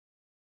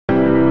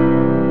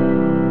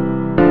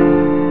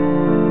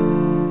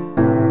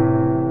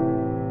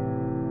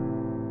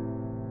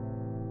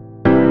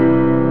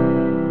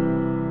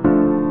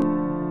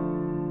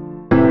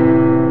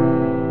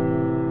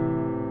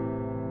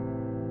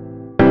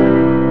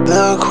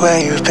Look where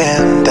you've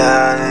been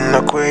done,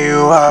 look where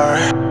you are.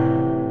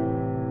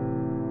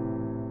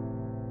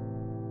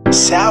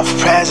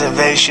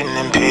 Self-preservation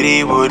and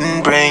pity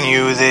wouldn't bring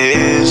you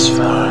this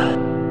far.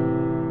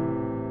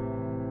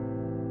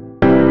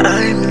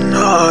 I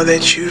know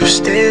that you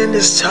stand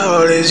as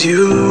tall as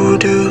you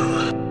do.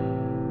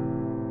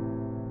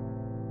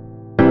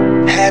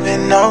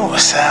 Heaven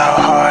knows how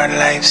hard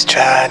life's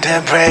tried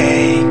to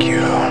break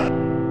you.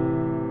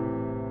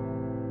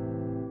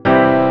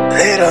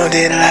 Little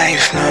did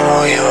life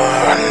know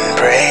you're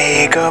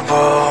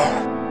unbreakable.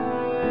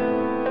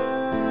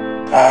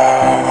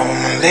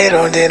 Oh,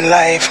 little did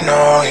life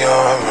know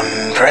you're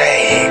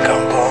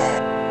unbreakable.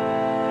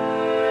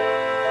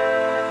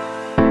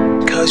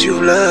 'Cause you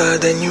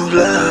loved and you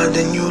loved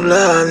and you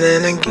loved,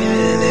 and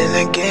again and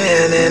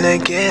again and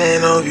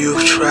again, oh,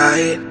 you've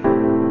tried.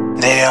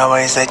 They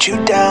always let you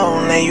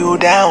down,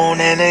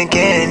 and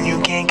again you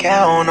can't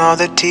count all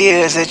the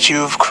tears that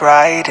you've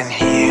cried. And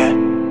here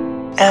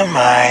am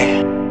I,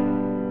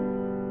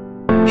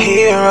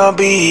 here I'll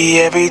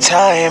be every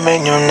time,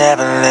 and you'll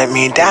never let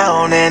me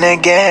down. And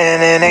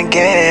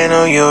again,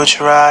 oh, you'll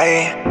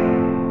try.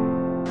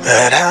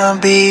 But I'll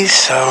be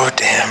so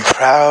damn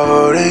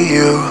proud of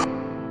you.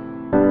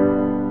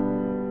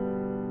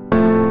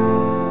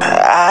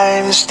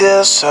 I'm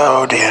still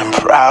so damn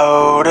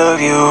proud of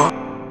you.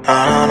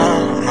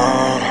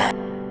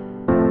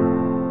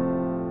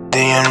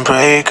 The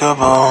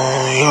unbreakable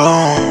you.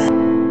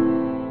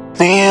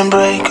 The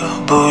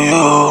unbreakable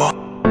you.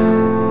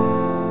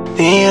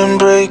 The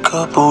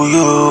unbreakable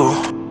you.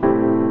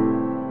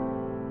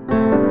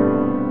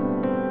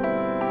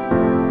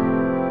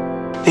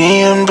 The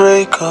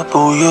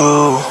unbreakable you.